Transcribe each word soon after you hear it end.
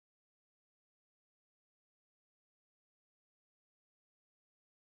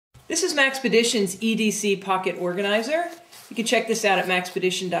This is Maxpedition's EDC pocket organizer. You can check this out at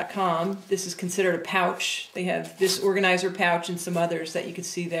maxpedition.com. This is considered a pouch. They have this organizer pouch and some others that you can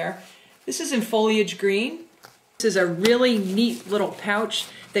see there. This is in foliage green. This is a really neat little pouch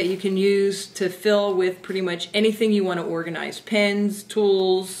that you can use to fill with pretty much anything you want to organize. Pens,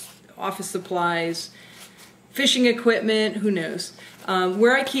 tools, office supplies, fishing equipment, who knows.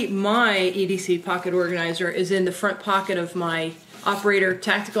 Where I keep my EDC pocket organizer is in the front pocket of my operator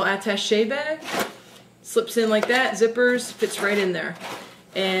tactical attaché bag. Slips in like that, zippers, fits right in there.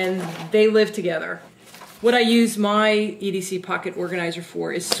 And they live together. What I use my EDC pocket organizer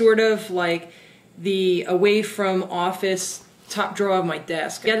for is sort of like the away from office top drawer of my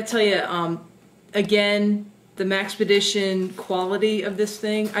desk. I gotta tell you, again, the Maxpedition quality of this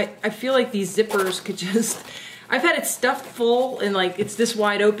thing, I feel like these zippers could just, I've had it stuffed full and like it's this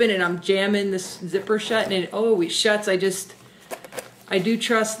wide open and I'm jamming this zipper shut and it always shuts. I do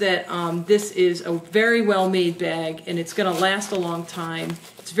trust that this is a very well made bag and it's gonna last a long time.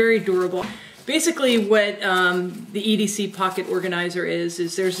 It's very durable. Basically what the EDC pocket organizer is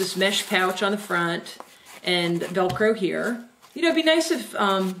there's this mesh pouch on the front and Velcro here. You know, it'd be nice if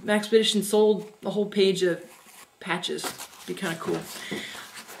Maxpedition sold a whole page of patches. It'd be kind of cool.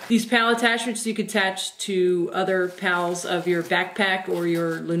 These pal attachments you could attach to other pals of your backpack or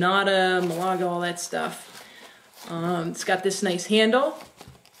your Lunata, Malaga, all that stuff. It's got this nice handle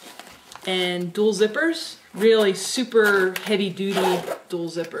and dual zippers, really super heavy duty dual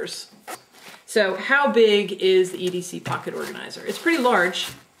zippers. So how big is the EDC pocket organizer? It's pretty large.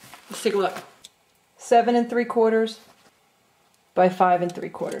 Let's take a look. 7 3/4 by 5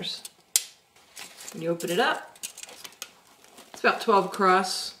 3/4. When you open it up, it's about 12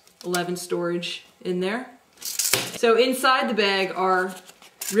 across, 11 storage in there. So inside the bag are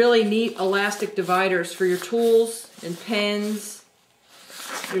really neat elastic dividers for your tools and pens.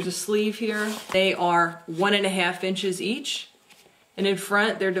 There's a sleeve here. They are 1.5 inches each. And in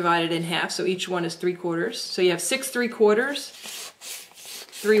front, they're divided in half, so each one is 3/4. So you have 6 3/4,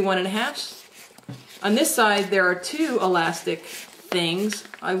 3 1.5s. On this side, there are 2 elastic things.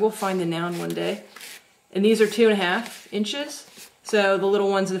 I will find the noun one day. And these are 2.5 inches. So the little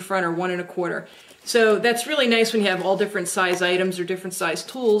ones in the front are 1 1/4. So that's really nice when you have all different size items or different size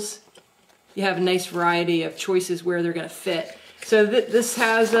tools. You have a nice variety of choices where they're going to fit. So this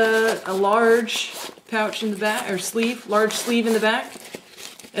has a large pouch in the back, or sleeve, large sleeve in the back,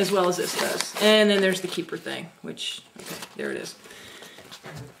 as well as this does. And then there's the keeper thing, which, okay, there it is.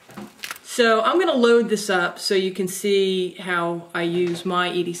 So I'm going to load this up so you can see how I use my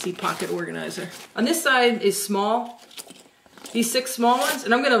EDC pocket organizer. On this side is small. These 6 small ones,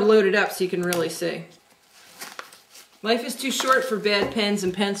 and I'm going to load it up so you can really see. Life is too short for bad pens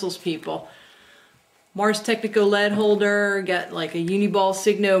and pencils, people. Mars Technico lead holder, got like a Uniball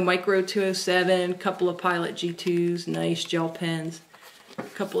Signo Micro 207, couple of Pilot G2s, nice gel pens, a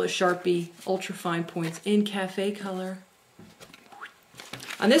couple of Sharpie ultrafine points in cafe color.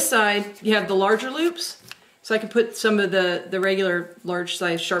 On this side, you have the larger loops, so I can put some of the regular large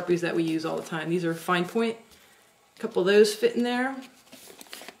size Sharpies that we use all the time. These are fine point. A couple of those fit in there.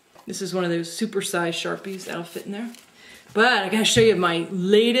 This is one of those super size Sharpies that'll fit in there. But I gotta show you my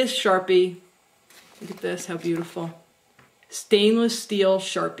latest Sharpie. Look at this, how beautiful. Stainless steel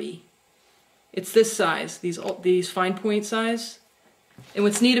Sharpie. It's this size, these fine point size. And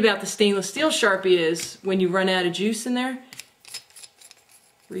what's neat about the stainless steel Sharpie is when you run out of juice in there,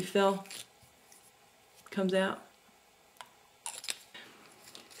 refill, comes out.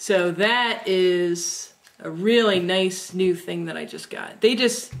 So that is a really nice new thing that I just got.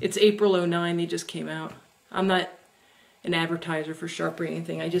 It's April '09, they just came out. I'm not an advertiser for Sharp or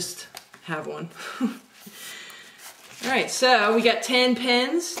anything, I just have one. Alright, so we got 10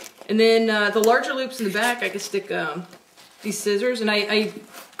 pens, and then the larger loops in the back, I can stick these scissors, and I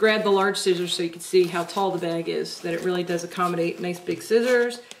grabbed the large scissors so you can see how tall the bag is, that it really does accommodate nice big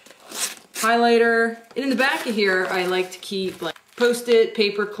scissors, highlighter, and in the back of here I like to keep like Post-it,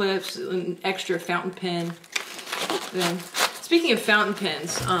 paper clips, an extra fountain pen. Then, speaking of fountain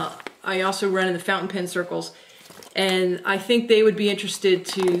pens, I also run in the fountain pen circles, and I think they would be interested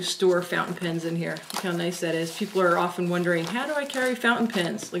to store fountain pens in here. Look how nice that is. People are often wondering, how do I carry fountain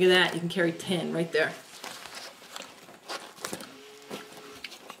pens? Look at that, you can carry 10 right there.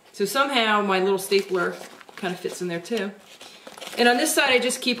 So somehow my little stapler kind of fits in there too. And on this side I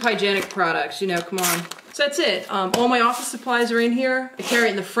just keep hygienic products, you know, come on. So that's it. All my office supplies are in here. I carry it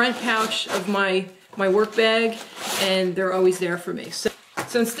in the front pouch of my work bag, and they're always there for me. So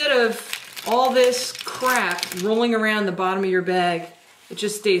instead of all this crap rolling around the bottom of your bag, it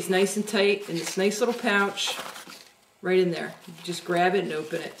just stays nice and tight in this nice little pouch. right in there. You just grab it and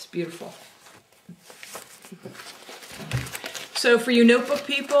open it. It's beautiful. So for you notebook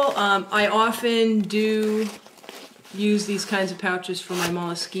people, I often do use these kinds of pouches for my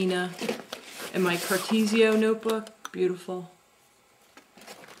Moleskine and my Cartesio notebook. Beautiful.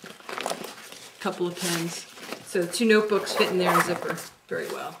 Couple of pens. So 2 notebooks fit in there and zipper very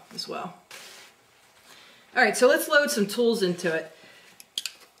well as well. All right, so let's load some tools into it.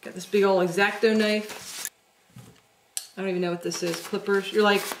 Got this big old X-Acto knife. I don't even know what this is. Clippers.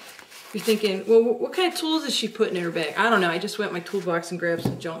 You're thinking, well, what kind of tools is she putting in her bag? I don't know. I just went in my toolbox and grabbed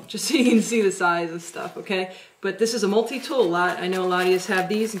some junk just so you can see the size of stuff, okay? But this is a multi-tool. I know a lot of you have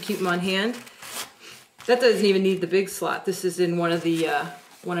these and keep them on hand. That doesn't even need the big slot. This is in one of the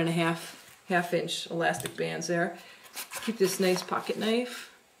 1.5 half-inch elastic bands there. Keep this nice pocket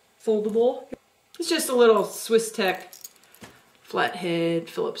knife, foldable. It's just a little Swiss Tech flathead,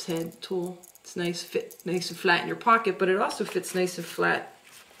 Phillips head tool. It's nice, fit nice and flat in your pocket, but it also fits nice and flat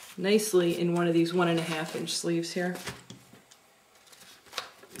nicely in one of these 1.5 inch sleeves here.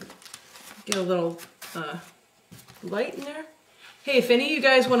 Get a little light in there. Hey, if any of you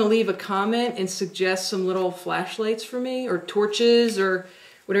guys want to leave a comment and suggest some little flashlights for me, or torches, or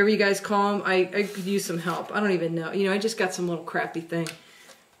whatever you guys call them, I could use some help. I don't even know. You know, I just got some little crappy thing.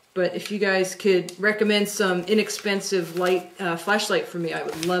 But if you guys could recommend some inexpensive light flashlight for me, I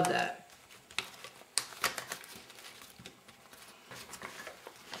would love that.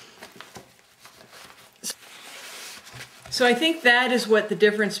 So I think that is what the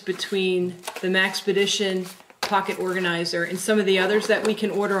difference between the Maxpedition pocket organizer and some of the others that we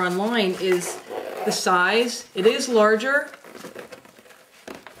can order online is the size. It is larger.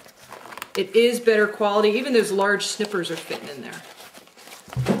 It is better quality. Even those large snippers are fitting in there.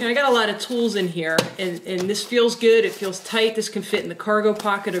 And I got a lot of tools in here, and this feels good. It feels tight. This can fit in the cargo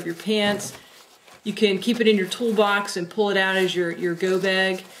pocket of your pants. You can keep it in your toolbox and pull it out as your go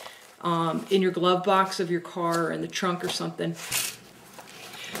bag. In your glove box of your car or in the trunk or something.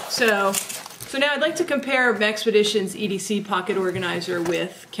 So now I'd like to compare Maxpedition's EDC pocket organizer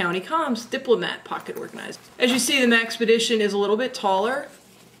with County Com's Diplomat pocket organizer. As you see, the Maxpedition is a little bit taller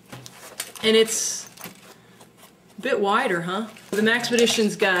and it's a bit wider, huh? The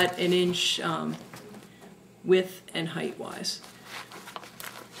Maxpedition's got 1 inch width and height wise.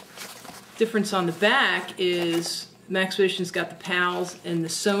 Difference on the back is Maxpedition's got the PALs and the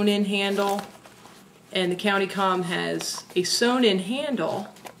sewn-in handle, and the County Com has a sewn-in handle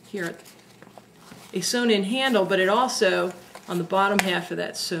here, but it also, on the bottom half of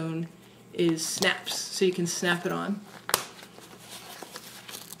that sewn, is snaps, so you can snap it on.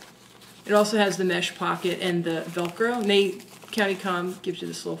 It also has the mesh pocket and the Velcro, and County Com gives you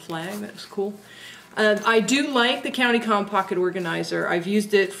this little flag. That's cool. I do like the County Com pocket organizer. I've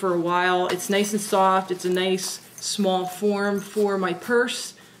used it for a while. It's nice and soft. It's a nice small form for my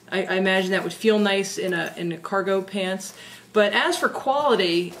purse. I imagine that would feel nice in a cargo pants. But as for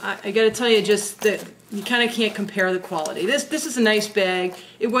quality, I got to tell you just that you kind of can't compare the quality. This is a nice bag.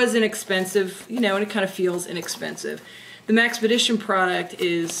 It was inexpensive, you know, and it kind of feels inexpensive. The Maxpedition product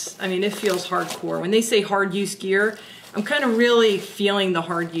is, I mean, it feels hardcore. When they say hard use gear, I'm kind of really feeling the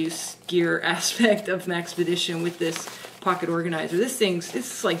hard use gear aspect of Maxpedition with this pocket organizer.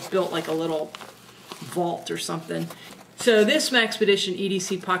 It's like built like a little vault or something. So this Maxpedition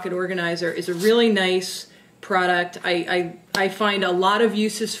EDC pocket organizer is a really nice product. I find a lot of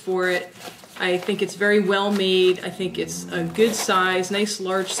uses for it. I think it's very well made. I think it's a good size, nice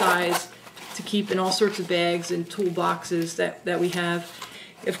large size to keep in all sorts of bags and toolboxes that we have.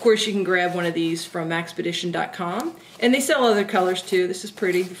 Of course, you can grab one of these from Maxpedition.com, and they sell other colors too. This is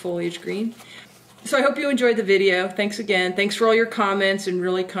pretty, the foliage green. So I hope you enjoyed the video. Thanks again. Thanks for all your comments and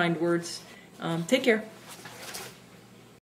really kind words. Take care.